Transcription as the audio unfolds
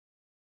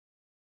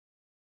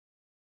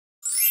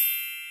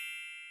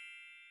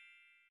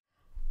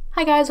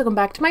Hi guys, welcome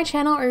back to my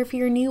channel, or if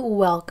you're new,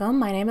 welcome.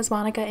 My name is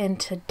Monica and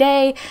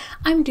today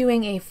I'm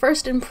doing a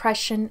first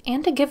impression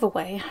and a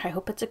giveaway, I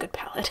hope it's a good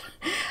palette,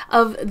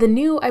 of the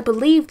new, I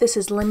believe this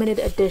is limited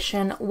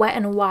edition Wet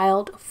n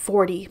Wild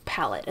 40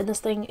 palette. And this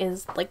thing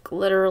is like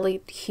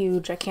literally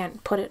huge. I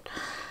can't put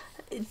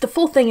the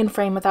full thing in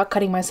frame without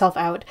cutting myself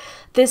out.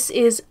 This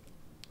is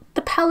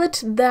the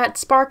palette that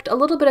sparked a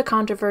little bit of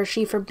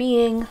controversy for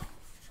being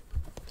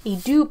a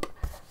dupe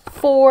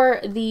for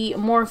the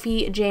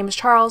Morphe James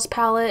Charles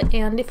palette,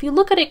 and if you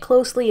look at it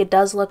closely, it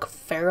does look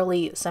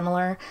fairly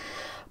similar,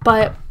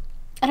 but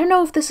I don't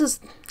know if this is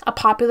a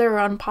popular or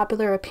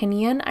unpopular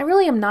opinion. I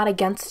really am not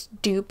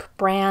against dupe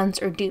brands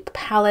or dupe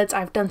palettes.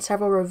 I've done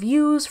several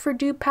reviews for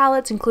dupe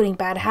palettes, including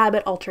Bad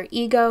Habit, Alter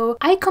Ego.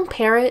 I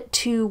compare it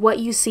to what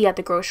you see at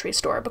the grocery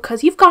store,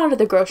 because you've gone to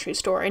the grocery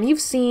store and you've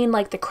seen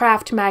like the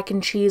Kraft mac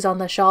and cheese on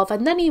the shelf,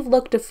 and then you've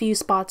looked a few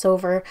spots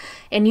over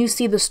and you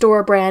see the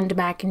store brand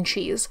mac and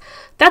cheese.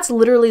 That's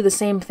literally the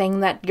same thing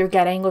that you're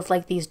getting with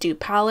like these dupe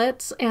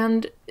palettes,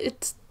 and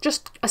it's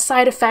just a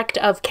side effect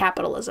of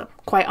capitalism,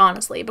 quite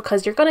honestly,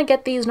 because you're gonna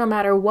get these no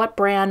matter what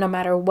brand, no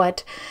matter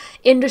what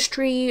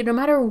industry, no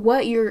matter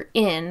what you're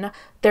in,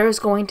 there's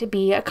going to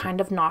be a kind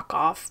of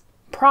knockoff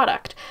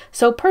product.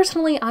 So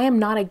personally, I am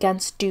not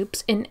against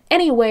dupes in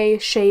any way,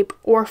 shape,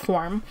 or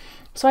form.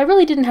 So I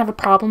really didn't have a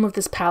problem with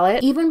this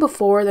palette. Even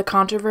before the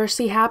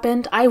controversy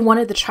happened, I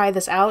wanted to try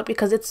this out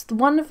because it's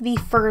one of the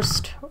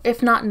first,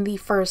 if not the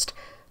first,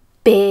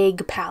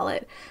 big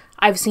palette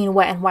I've seen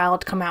Wet n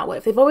Wild come out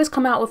with. They've always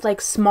come out with like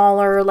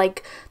smaller,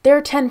 like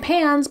they're 10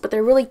 pans, but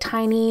they're really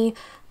tiny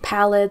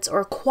palettes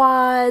or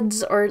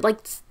quads or like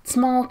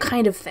small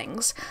kind of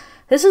things.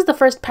 This is the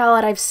first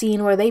palette I've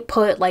seen where they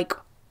put like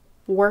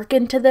work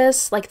into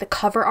this. Like the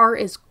cover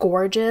art is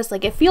gorgeous.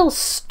 Like it feels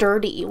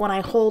sturdy when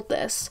I hold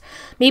this.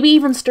 Maybe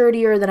even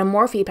sturdier than a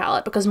Morphe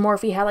palette, because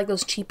Morphe had like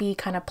those cheapy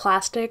kind of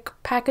plastic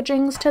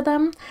packagings to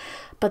them.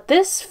 But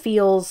this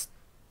feels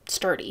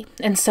sturdy,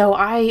 and so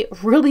I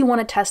really want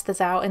to test this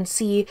out and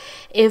see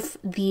if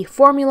the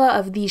formula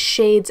of these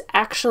shades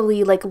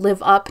actually like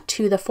live up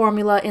to the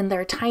formula in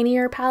their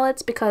tinier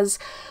palettes, because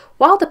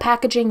while the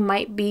packaging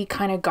might be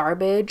kind of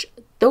garbage,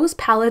 those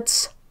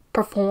palettes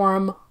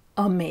perform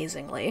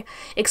amazingly,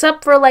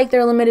 except for like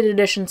their limited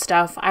edition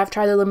stuff. I've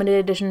tried the limited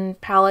edition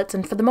palettes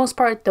and for the most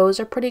part those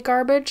are pretty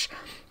garbage.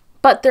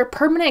 But their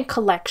permanent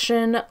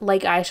collection,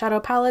 like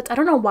eyeshadow palettes, I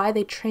don't know why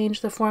they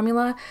changed the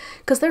formula,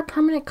 because their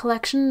permanent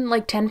collection,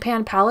 like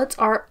 10-pan palettes,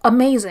 are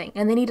amazing,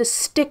 and they need to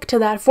stick to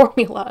that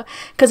formula,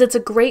 because it's a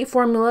great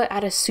formula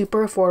at a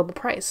super affordable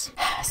price.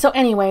 So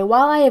anyway,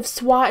 while I have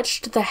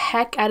swatched the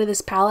heck out of this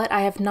palette,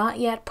 I have not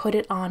yet put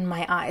it on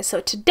my eyes.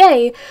 So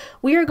today,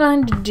 we are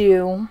going to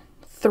do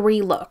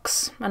 3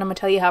 looks, and I'm gonna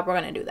tell you how we're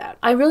gonna do that.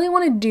 I really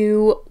want to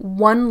do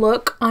one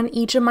look on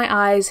each of my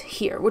eyes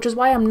here, which is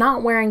why I'm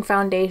not wearing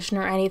foundation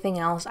or anything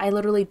else. I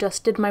literally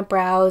just did my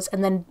brows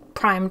and then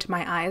primed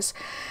my eyes.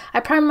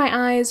 I primed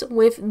my eyes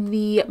with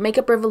the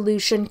Makeup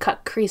Revolution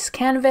Cut Crease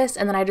Canvas,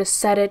 and then I just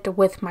set it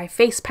with my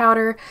face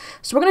powder.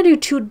 So we're gonna do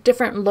 2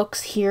 different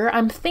looks here.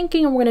 I'm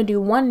thinking we're gonna do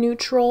one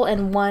neutral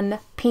and one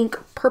pink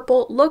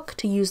purple look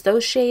to use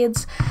those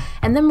shades,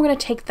 and then we're gonna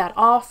take that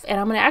off, and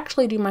I'm gonna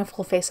actually do my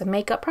full face of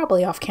makeup,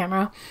 probably off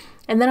camera.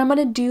 And then I'm going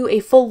to do a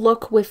full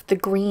look with the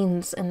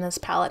greens in this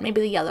palette,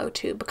 maybe the yellow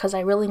too, because I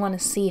really want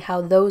to see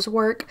how those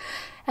work.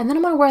 And then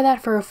I'm going to wear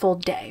that for a full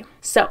day.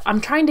 So I'm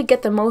trying to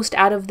get the most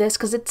out of this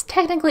because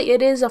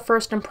it is a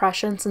first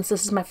impression, since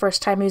this is my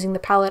first time using the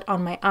palette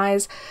on my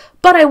eyes,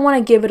 but I want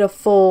to give it a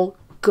full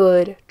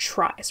good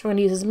try. So we're going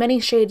to use as many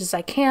shades as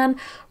I can.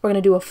 We're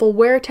going to do a full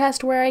wear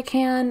test where I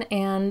can,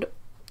 and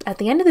at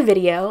the end of the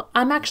video,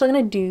 I'm actually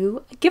going to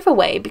do a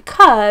giveaway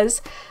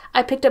because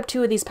I picked up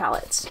 2 of these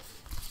palettes.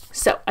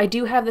 So I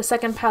do have the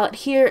second palette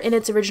here in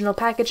its original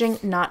packaging,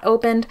 not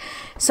opened.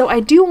 So I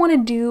do want to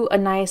do a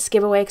nice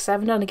giveaway because I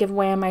haven't done a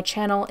giveaway on my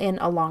channel in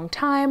a long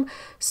time.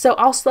 So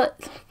I'll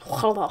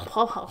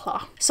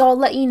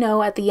let you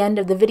know at the end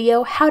of the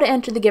video how to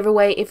enter the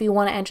giveaway if you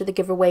want to enter the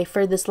giveaway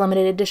for this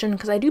limited edition,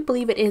 because I do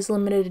believe it is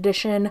limited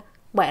edition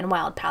Wet n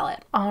Wild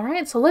palette.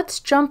 Alright, so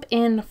let's jump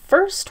in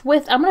first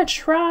with, I'm going to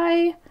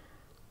try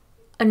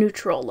a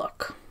neutral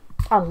look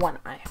on one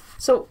eye.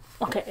 So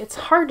okay, it's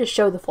hard to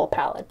show the full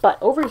palette,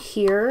 but over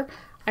here,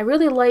 I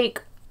really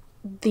like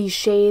these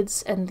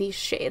shades and these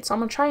shades. So I'm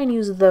gonna try and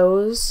use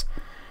those,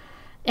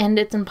 and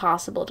it's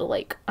impossible to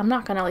like, I'm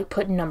not gonna like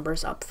put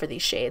numbers up for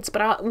these shades,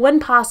 but when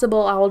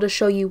possible, I will just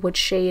show you which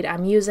shade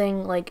I'm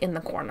using like in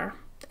the corner.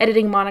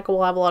 Editing Monica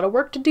will have a lot of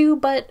work to do,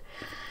 but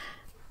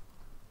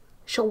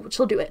she'll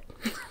do it.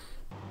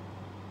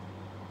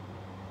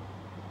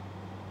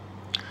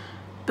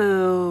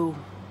 Boo.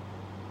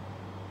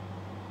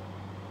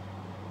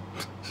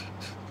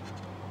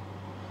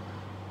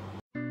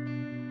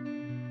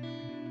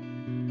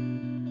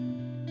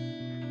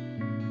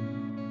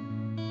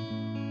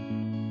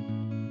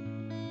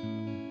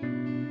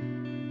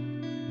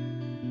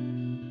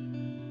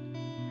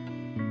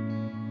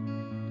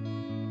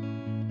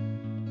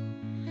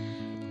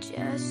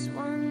 Just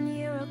 1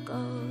 year ago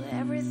ago,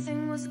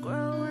 everything was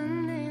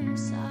growing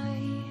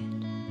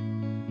inside.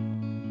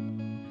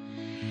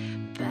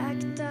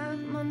 Backed up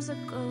months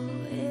ago,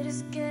 it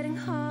is getting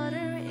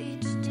harder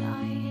each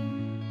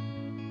time.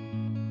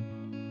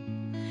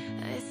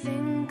 I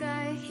think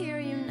I hear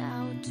you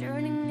now,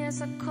 turning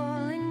as a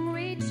calling,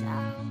 reach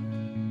out.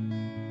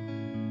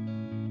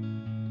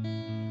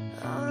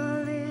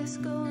 All is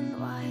going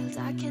wild,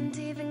 I can't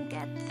even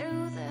get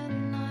through the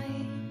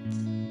night.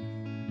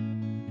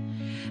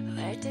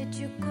 Where did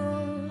you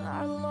go,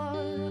 our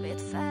love? It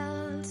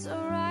felt so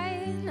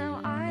right. Now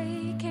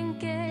I can't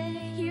get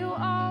you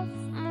off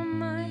my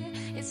mind.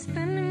 It's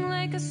spinning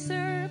like a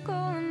circle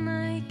and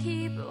I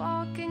keep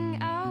walking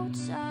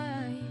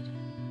outside.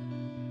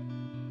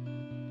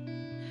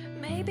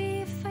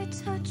 Maybe if I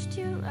touched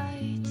you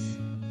right,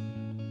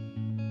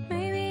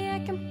 maybe I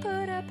can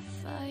put up a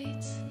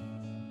fight.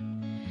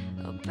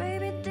 Oh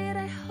baby, did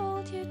I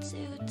hold you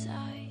too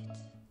tight?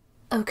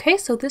 Okay,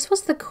 so this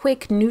was the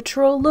quick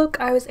neutral look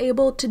I was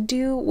able to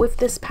do with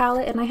this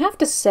palette, and I have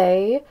to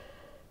say,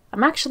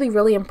 I'm actually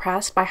really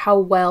impressed by how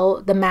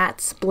well the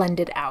mattes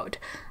blended out.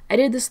 I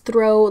did this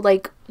throw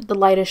like the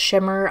lightest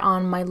shimmer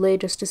on my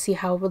lid just to see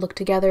how it would look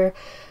together,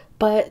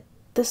 but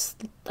this,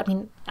 I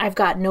mean, I've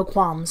got no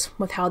qualms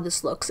with how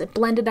this looks. It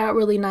blended out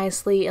really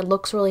nicely, it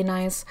looks really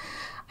nice.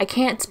 I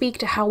can't speak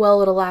to how well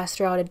it'll last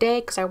throughout a day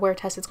because our wear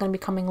test is going to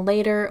be coming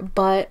later,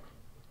 but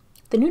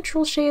the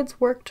neutral shades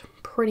worked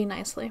pretty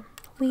nicely.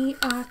 We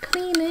are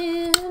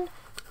cleaning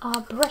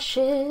our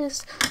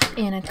brushes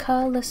and a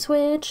color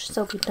switch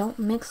so we don't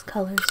mix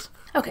colors.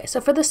 Okay, so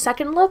for the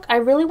second look, I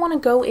really want to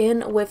go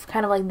in with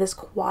kind of like this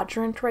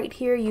quadrant right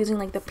here using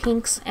like the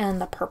pinks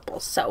and the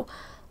purples. So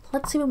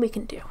let's see what we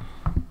can do.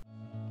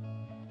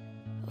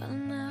 Well,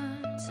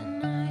 not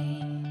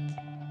tonight.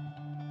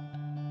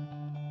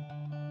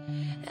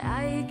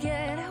 I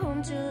get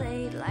home too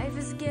late, life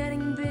is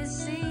getting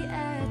busy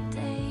at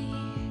day.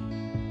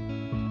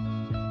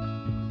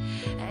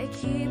 I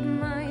keep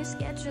my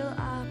schedule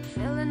up,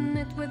 filling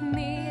it with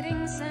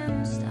meetings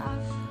and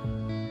stuff.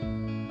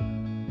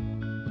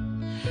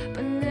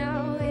 But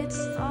now it's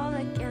fall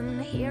again,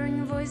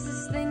 hearing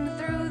voices sing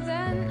through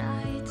the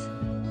night.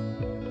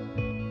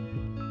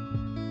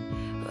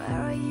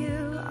 Where are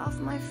you, off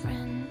my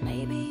friend?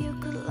 Maybe you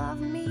could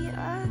love me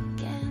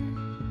again.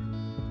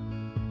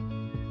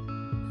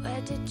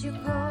 Where did you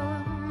go,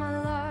 my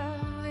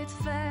love? It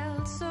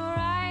felt so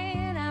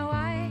right. Now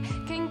I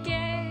can't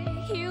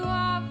get you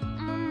off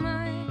my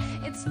mind.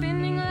 It's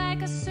spinning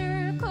like a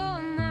circle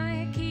and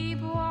I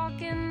keep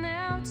walking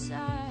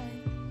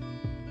outside.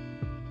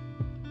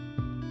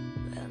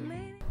 Well,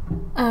 maybe.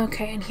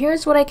 Okay, and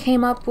here's what I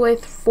came up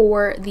with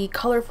for the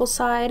colorful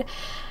side.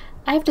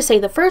 I have to say,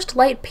 the first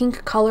light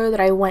pink color that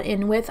I went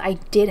in with, I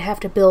did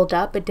have to build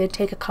up. It did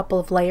take a couple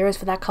of layers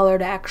for that color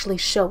to actually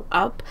show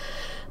up.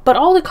 But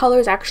all the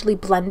colors actually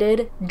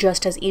blended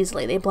just as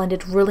easily. They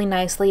blended really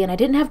nicely, and I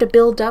didn't have to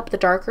build up the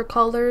darker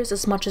colors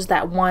as much as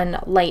that one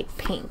light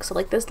pink. So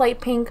like this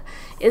light pink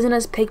isn't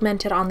as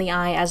pigmented on the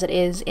eye as it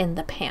is in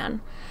the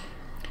pan.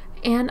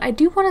 And I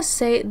do want to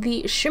say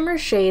the shimmer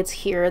shades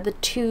here, the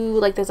two,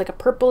 like there's like a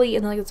purpley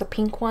and then like there's a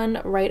pink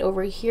one right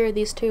over here,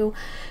 these two,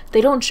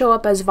 they don't show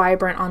up as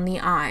vibrant on the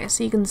eye.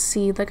 So you can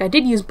see, like I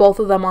did use both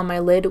of them on my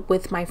lid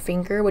with my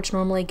finger, which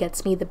normally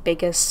gets me the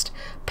biggest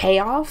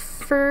payoff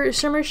for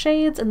shimmer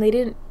shades, and they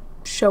didn't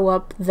show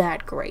up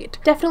that great.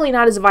 Definitely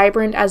not as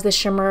vibrant as the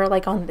shimmer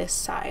like on this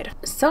side.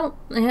 So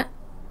yeah,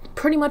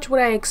 pretty much what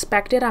I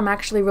expected. I'm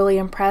actually really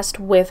impressed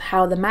with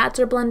how the mattes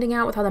are blending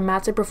out, with how the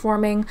mattes are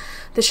performing.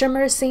 The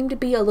shimmers seem to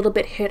be a little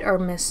bit hit or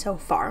miss so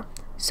far.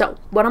 So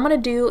what I'm going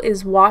to do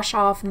is wash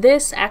off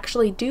this,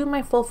 actually do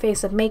my full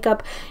face of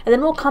makeup, and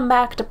then we'll come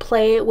back to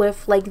play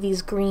with like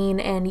these green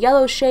and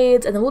yellow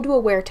shades, and then we'll do a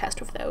wear test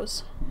with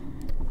those.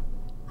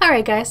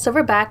 Alright guys, so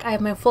we're back. I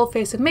have my full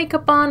face of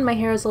makeup on, my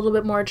hair is a little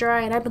bit more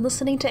dry, and I've been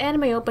listening to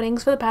anime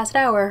openings for the past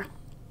hour.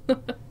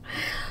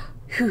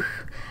 Whew.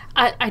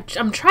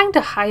 I'm trying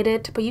to hide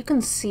it, but you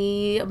can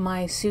see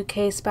my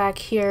suitcase back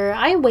here.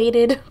 I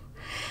waited.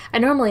 I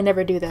normally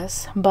never do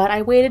this, but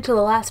I waited till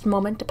the last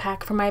moment to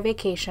pack for my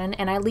vacation,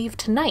 and I leave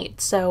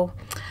tonight, so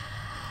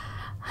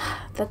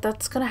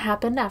that's gonna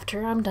happen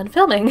after I'm done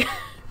filming.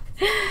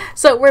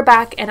 So we're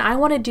back, and I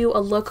want to do a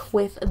look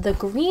with the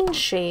green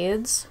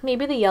shades,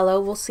 maybe the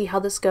yellow, we'll see how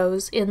this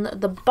goes, in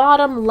the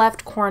bottom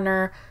left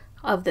corner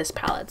of this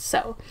palette.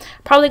 So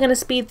probably going to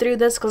speed through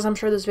this because I'm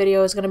sure this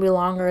video is going to be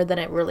longer than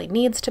it really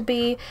needs to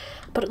be,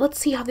 but let's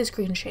see how these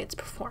green shades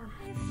perform.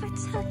 If I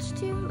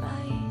touched you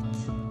right,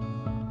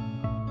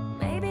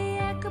 maybe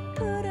I could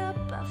put up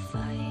a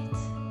fight.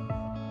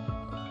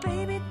 Oh,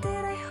 baby,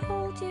 did I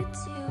hold you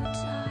too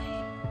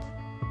tight?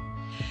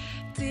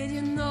 Did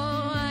you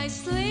know I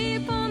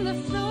sleep on the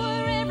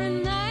floor every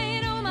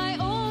night on my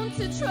own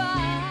to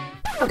try?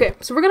 Okay,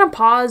 so we're going to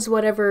pause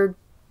whatever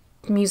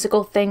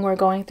musical thing we're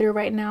going through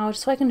right now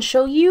just so I can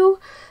show you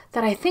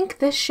that I think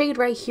this shade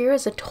right here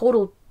is a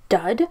total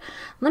dud.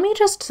 Let me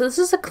just, so this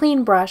is a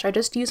clean brush, I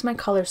just used my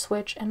color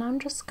switch, and I'm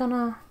just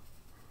gonna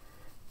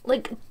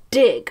like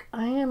dig.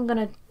 I am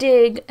gonna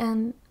dig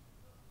and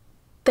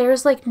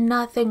there's like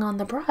nothing on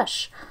the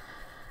brush.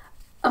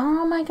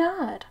 Oh my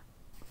god.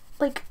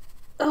 Like,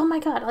 oh my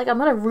god, like I'm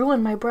gonna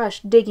ruin my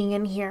brush digging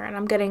in here and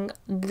I'm getting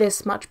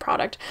this much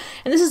product.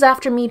 And this is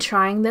after me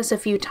trying this a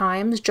few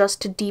times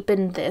just to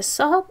deepen this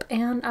up,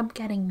 and I'm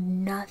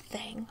getting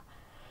nothing.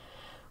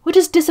 Which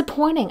is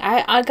disappointing.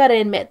 I gotta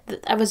admit,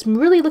 that I was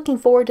really looking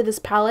forward to this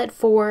palette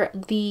for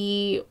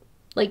the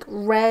like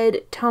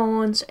red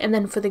tones and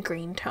then for the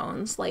green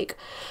tones. Like,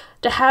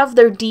 to have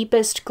their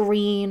deepest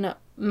green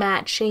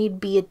matte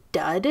shade be a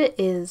dud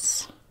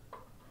is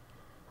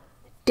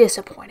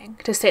disappointing,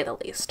 to say the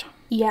least.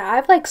 Yeah,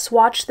 I've like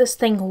swatched this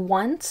thing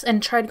once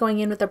and tried going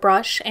in with a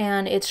brush,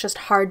 and it's just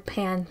hard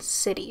pan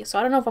city. So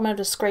I don't know if I'm gonna have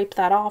to scrape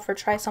that off or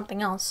try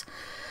something else.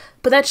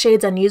 But that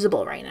shade's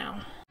unusable right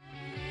now.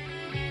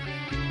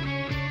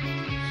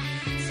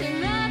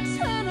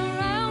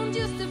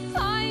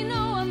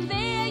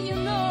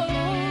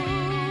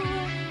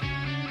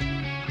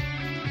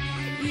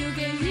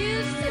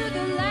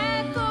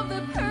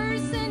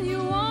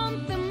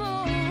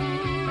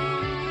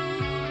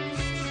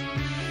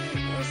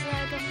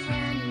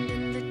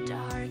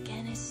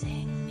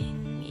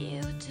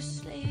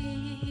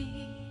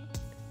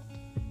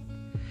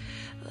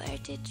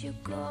 Did you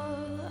go?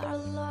 Our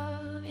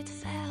love, it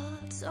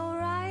felt so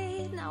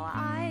right. Now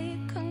I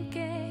can't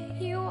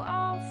get you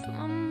off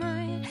my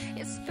mind.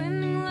 It's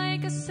spinning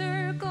like a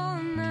circle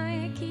and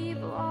I keep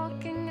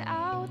walking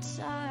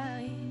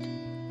outside.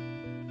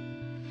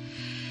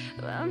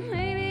 Well,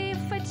 maybe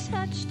if I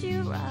touched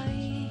you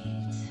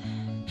right,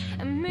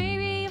 and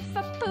maybe if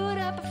I put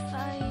up a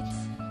fight,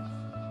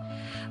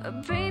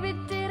 baby,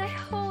 did I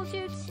hold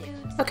you too?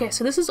 Okay,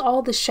 so this is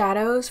all the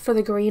shadows for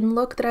the green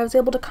look that I was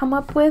able to come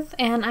up with,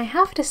 and I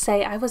have to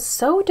say I was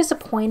so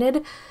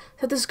disappointed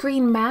that this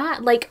green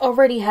matte like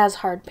already has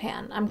hard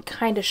pan. I'm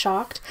kind of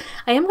shocked.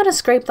 I am going to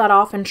scrape that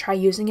off and try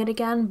using it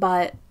again,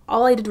 but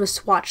all I did was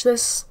swatch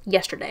this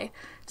yesterday,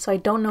 so I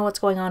don't know what's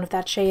going on with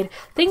that shade.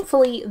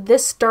 Thankfully,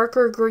 this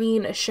darker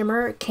green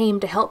shimmer came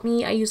to help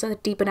me. I used that to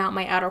deepen out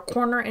my outer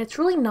corner, and it's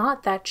really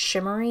not that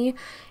shimmery,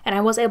 and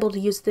I was able to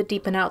use it to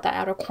deepen out that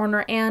outer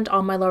corner and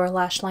on my lower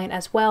lash line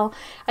as well.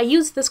 I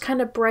used this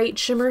kind of bright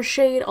shimmer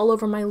shade all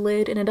over my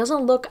lid, and it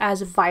doesn't look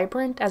as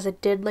vibrant as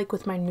it did like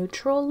with my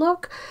neutral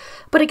look.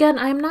 But again,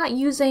 I'm not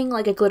using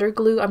like a glitter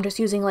glue, I'm just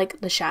using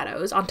like the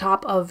shadows on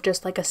top of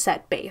just like a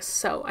set base.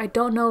 So I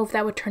don't know if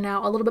that would turn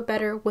out a little bit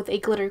better with a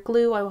glitter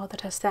glue. I will have to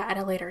test that at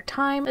a later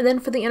time. And then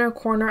for the inner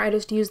corner, I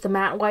just used the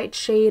matte white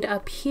shade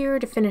up here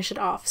to finish it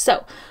off.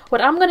 So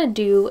what I'm gonna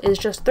do is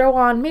just throw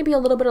on maybe a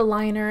little bit of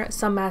liner,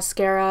 some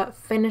mascara,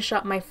 finish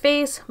up my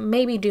face,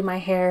 maybe do my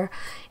hair,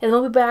 and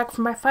then we'll be back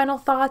for my final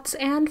thoughts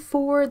and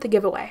for the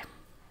giveaway.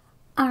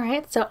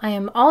 Alright, so I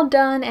am all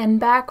done and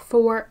back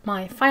for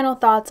my final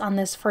thoughts on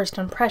this first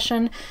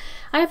impression.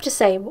 I have to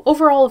say,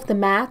 overall of the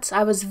mattes,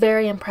 I was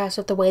very impressed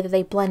with the way that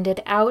they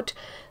blended out.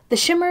 The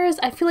shimmers,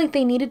 I feel like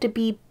they needed to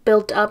be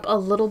built up a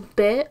little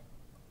bit.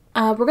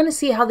 We're going to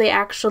see how they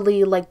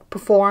actually like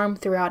perform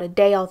throughout a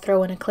day. I'll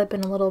throw in a clip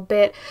in a little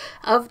bit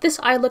of this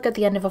eye look at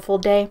the end of a full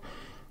day.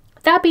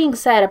 That being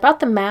said, about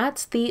the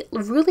mattes, the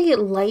really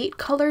light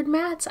colored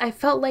mattes, I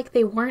felt like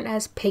they weren't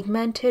as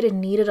pigmented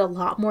and needed a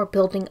lot more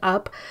building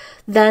up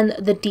than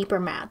the deeper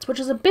mattes,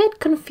 which is a bit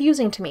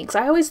confusing to me because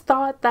I always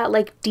thought that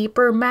like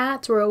deeper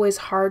mattes were always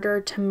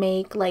harder to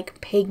make like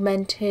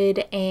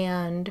pigmented,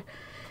 and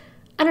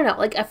I don't know,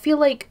 like I feel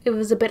like it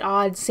was a bit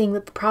odd seeing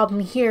that the problem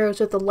here was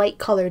with the light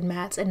colored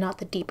mattes and not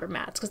the deeper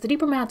mattes, because the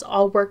deeper mattes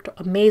all worked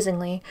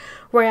amazingly,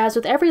 whereas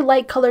with every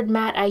light colored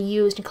matte I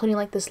used, including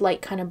like this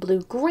light kind of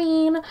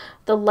blue-green,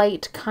 the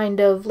light kind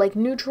of like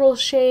neutral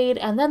shade,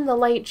 and then the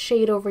light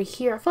shade over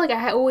here, I feel like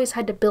I always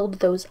had to build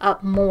those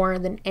up more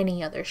than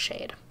any other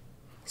shade.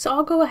 So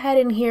I'll go ahead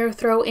and here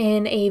throw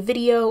in a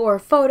video or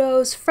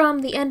photos from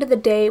the end of the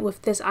day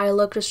with this eye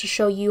look just to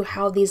show you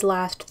how these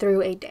last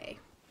through a day.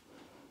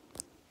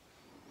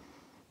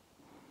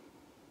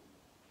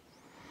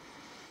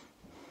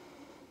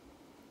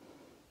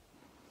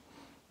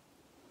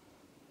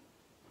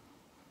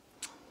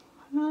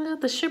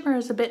 The shimmer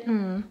is a bit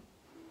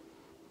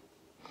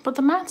but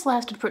the mattes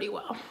lasted pretty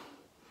well.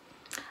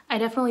 I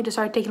definitely just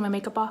started taking my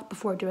makeup off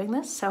before doing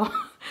this, so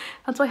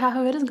that's why half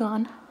of it is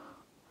gone.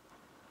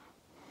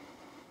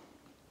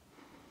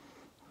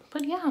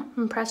 But yeah,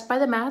 I'm impressed by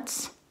the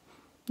mattes,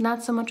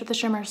 not so much with the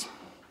shimmers.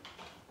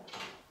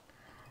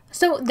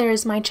 So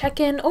there's my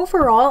check-in.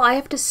 Overall, I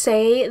have to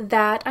say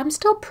that I'm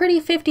still pretty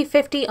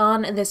 50-50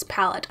 on this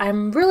palette.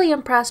 I'm really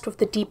impressed with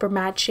the deeper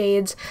matte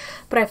shades,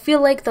 but I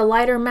feel like the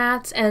lighter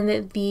mattes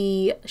and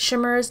the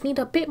shimmers need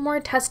a bit more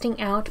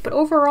testing out. But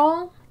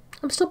overall,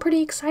 I'm still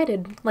pretty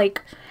excited.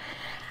 Like,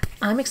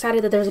 I'm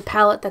excited that there's a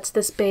palette that's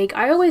this big.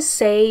 I always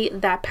say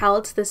that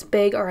palettes this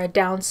big are a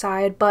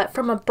downside, but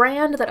from a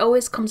brand that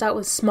always comes out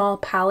with small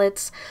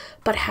palettes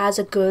but has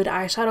a good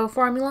eyeshadow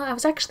formula, I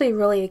was actually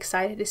really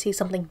excited to see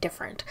something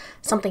different,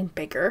 something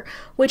bigger,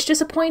 which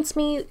disappoints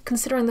me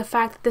considering the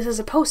fact that this is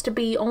supposed to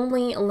be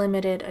only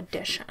limited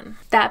edition.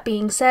 That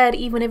being said,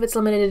 even if it's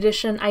limited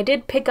edition, I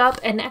did pick up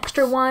an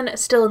extra one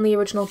still in the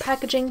original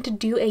packaging to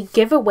do a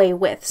giveaway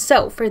with.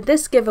 So for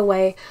this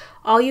giveaway,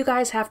 all you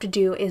guys have to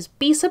do is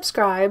be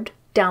subscribed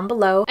down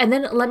below, and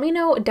then let me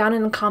know down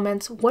in the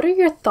comments what are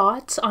your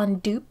thoughts on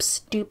dupes,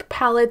 dupe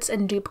palettes,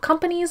 and dupe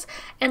companies,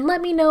 and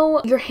let me know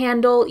your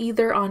handle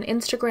either on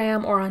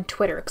Instagram or on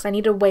Twitter, because I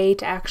need a way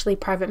to actually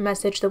private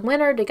message the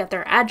winner to get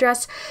their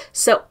address.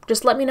 So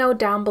just let me know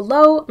down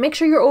below. Make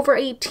sure you're over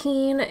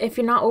 18. If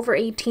you're not over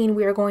 18,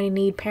 we are going to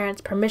need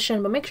parents'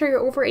 permission, but make sure you're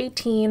over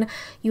 18.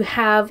 You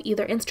have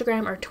either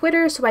Instagram or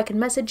Twitter so I can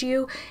message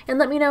you, and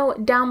let me know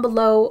down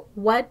below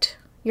what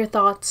your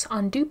thoughts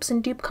on dupes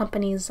and dupe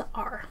companies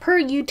are.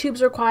 Per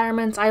YouTube's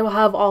requirements, I will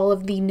have all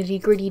of the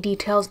nitty-gritty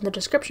details in the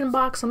description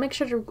box, so make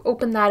sure to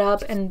open that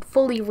up and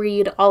fully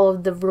read all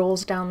of the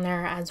rules down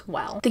there as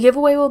well. The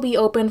giveaway will be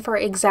open for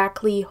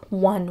exactly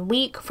 1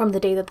 week from the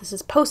day that this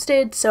is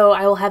posted, so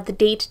I will have the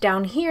date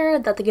down here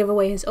that the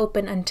giveaway is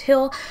open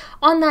until.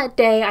 On that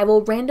day, I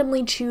will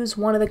randomly choose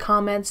one of the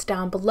comments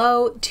down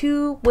below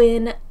to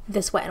win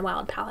this Wet n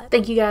Wild palette.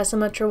 Thank you guys so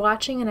much for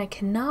watching, and I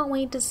cannot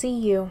wait to see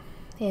you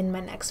in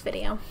my next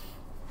video.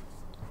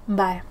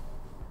 Bye.